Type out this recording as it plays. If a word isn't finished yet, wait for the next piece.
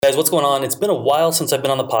guys, what's going on? It's been a while since I've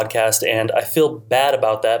been on the podcast, and I feel bad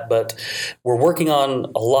about that, but we're working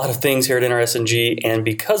on a lot of things here at NRSNG, and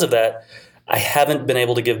because of that, I haven't been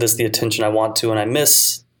able to give this the attention I want to, and I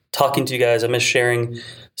miss talking to you guys. I miss sharing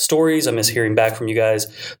stories. I miss hearing back from you guys.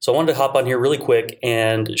 So I wanted to hop on here really quick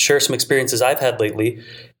and share some experiences I've had lately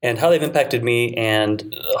and how they've impacted me,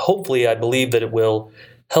 and hopefully I believe that it will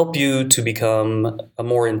help you to become a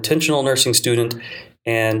more intentional nursing student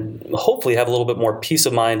and hopefully have a little bit more peace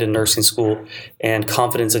of mind in nursing school and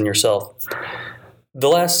confidence in yourself. The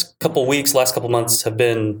last couple weeks, last couple months have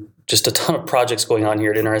been just a ton of projects going on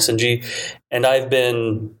here at NRSNG, and I've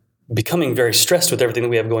been becoming very stressed with everything that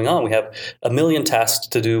we have going on. We have a million tasks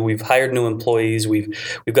to do. We've hired new employees. We've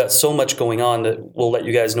got so much going on that we'll let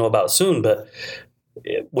you guys know about soon, but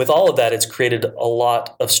with all of that, it's created a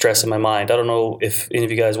lot of stress in my mind. I don't know if any of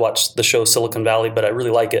you guys watch the show Silicon Valley, but I really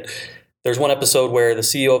like it. There's one episode where the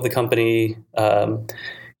CEO of the company,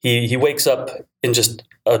 he wakes up in just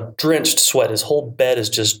a drenched sweat. His whole bed is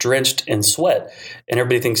just drenched in sweat. And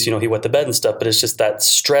everybody thinks, he wet the bed and stuff, but it's just that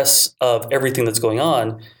stress of everything that's going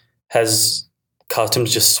on has caused him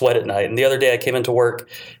to just sweat at night. And the other day I came into work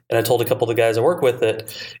and I told a couple of the guys I work with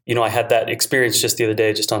that, I had that experience just the other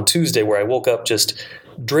day, just on Tuesday, where I woke up just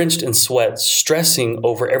drenched in sweat, stressing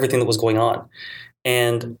over everything that was going on.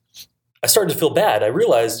 And I started to feel bad. I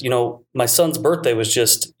realized, my son's birthday was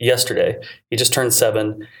just yesterday. He just turned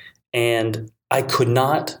 7, and I could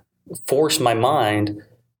not force my mind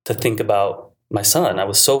to think about my son. I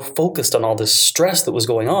was so focused on all this stress that was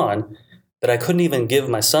going on that I couldn't even give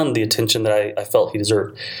my son the attention that I felt he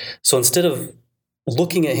deserved. So instead of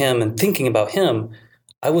looking at him and thinking about him,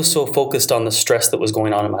 I was so focused on the stress that was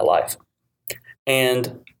going on in my life.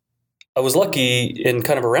 And I was lucky in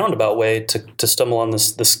kind of a roundabout way to stumble on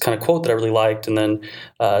this kind of quote that I really liked, and then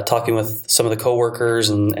talking with some of the coworkers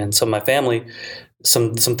and some of my family,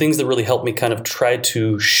 some things that really helped me kind of try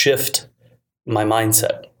to shift my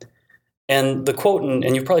mindset. And the quote,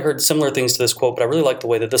 and you've probably heard similar things to this quote, but I really like the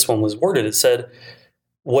way that this one was worded. It said,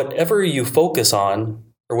 "Whatever you focus on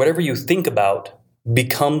or whatever you think about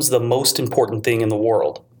becomes the most important thing in the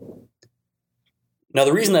world." Now,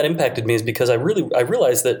 the reason that impacted me is because I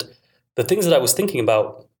realized that the things that I was thinking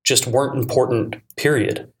about just weren't important,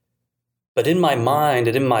 period. But in my mind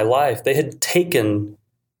and in my life, they had taken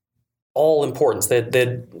all importance.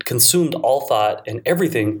 They'd consumed all thought and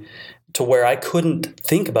everything to where I couldn't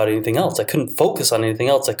think about anything else. I couldn't focus on anything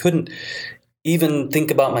else. I couldn't even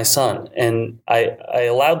think about my son. And I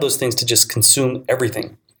allowed those things to just consume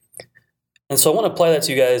everything. And so I want to apply that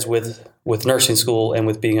to you guys with nursing school and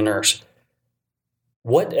with being a nurse.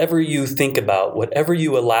 Whatever you think about, whatever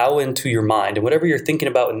you allow into your mind, and whatever you're thinking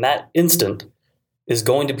about in that instant is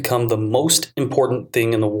going to become the most important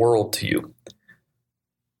thing in the world to you.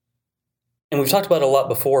 And we've talked about it a lot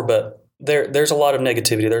before, but there's a lot of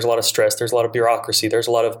negativity, there's a lot of stress, there's a lot of bureaucracy, there's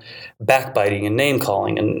a lot of backbiting and name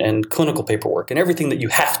calling and clinical paperwork and everything that you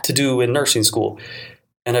have to do in nursing school.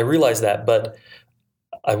 And I realize that, but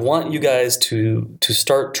I want you guys to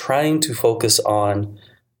start trying to focus on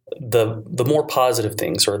the more positive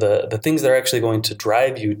things, or the things that are actually going to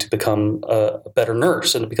drive you to become a better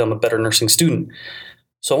nurse and to become a better nursing student.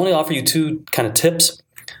 So I want to offer you 2 kind of tips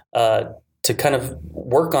to kind of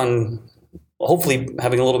work on hopefully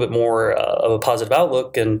having a little bit more of a positive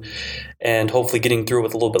outlook and hopefully getting through it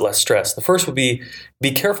with a little bit less stress. The first would be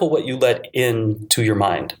careful what you let into your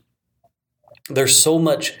mind. There's so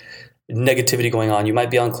much negativity going on. You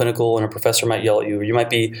might be on clinical and a professor might yell at you, or you might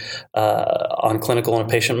be on clinical and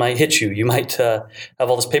a patient might hit you. You might have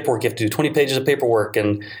all this paperwork you have to do, 20 pages of paperwork,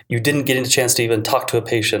 and you didn't get a chance to even talk to a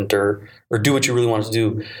patient or do what you really wanted to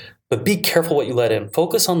do. But be careful what you let in.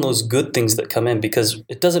 Focus on those good things that come in, because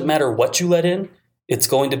it doesn't matter what you let in, it's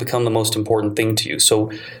going to become the most important thing to you.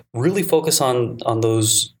 So really focus on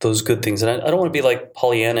those good things. And I don't want to be like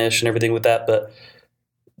Pollyanna-ish and everything with that, but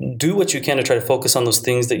do what you can to try to focus on those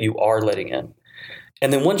things that you are letting in.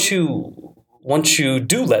 And then once you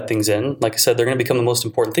do let things in, like I said, they're going to become the most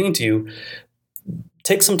important thing to you.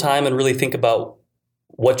 Take some time and really think about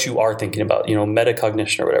what you are thinking about,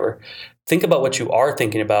 metacognition or whatever. Think about what you are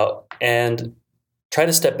thinking about and try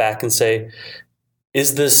to step back and say,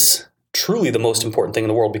 is this truly the most important thing in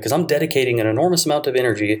the world? Because I'm dedicating an enormous amount of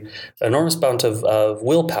energy, an enormous amount of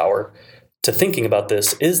willpower to thinking about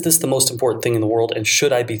this. Is this the most important thing in the world? And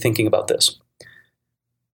should I be thinking about this?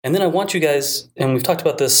 And then I want you guys, and we've talked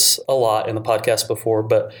about this a lot in the podcast before,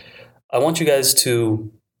 but I want you guys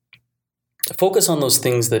to focus on those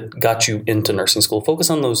things that got you into nursing school. Focus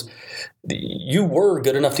on those. You were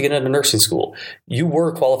good enough to get into nursing school. You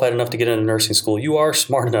were qualified enough to get into nursing school. You are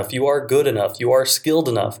smart enough. You are good enough. You are skilled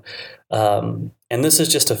enough. And this is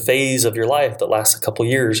just a phase of your life that lasts a couple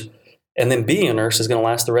years. And then being a nurse is going to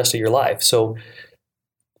last the rest of your life. So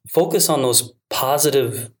focus on those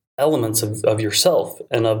positive elements of yourself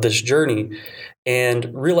and of this journey,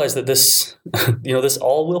 and realize that this, this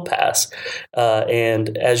all will pass.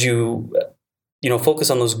 And as you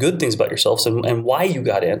focus on those good things about yourselves and why you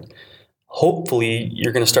got in, hopefully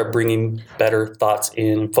you're going to start bringing better thoughts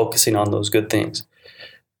in, focusing on those good things.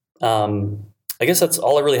 I guess that's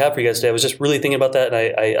all I really have for you guys today. I was just really thinking about that, and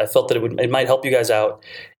I felt that it might help you guys out,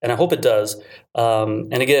 and I hope it does.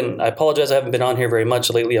 And again, I apologize I haven't been on here very much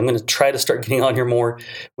lately. I'm going to try to start getting on here more.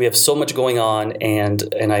 We have so much going on, and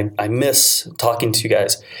I miss talking to you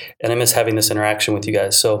guys, and I miss having this interaction with you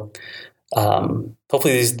guys. So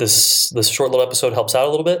hopefully this short little episode helps out a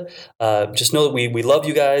little bit. Just know that we love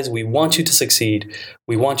you guys. We want you to succeed.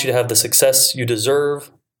 We want you to have the success you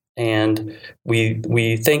deserve. And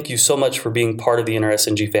we thank you so much for being part of the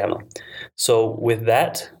InterSNG family. So with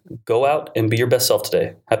that, go out and be your best self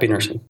today. Happy nursing.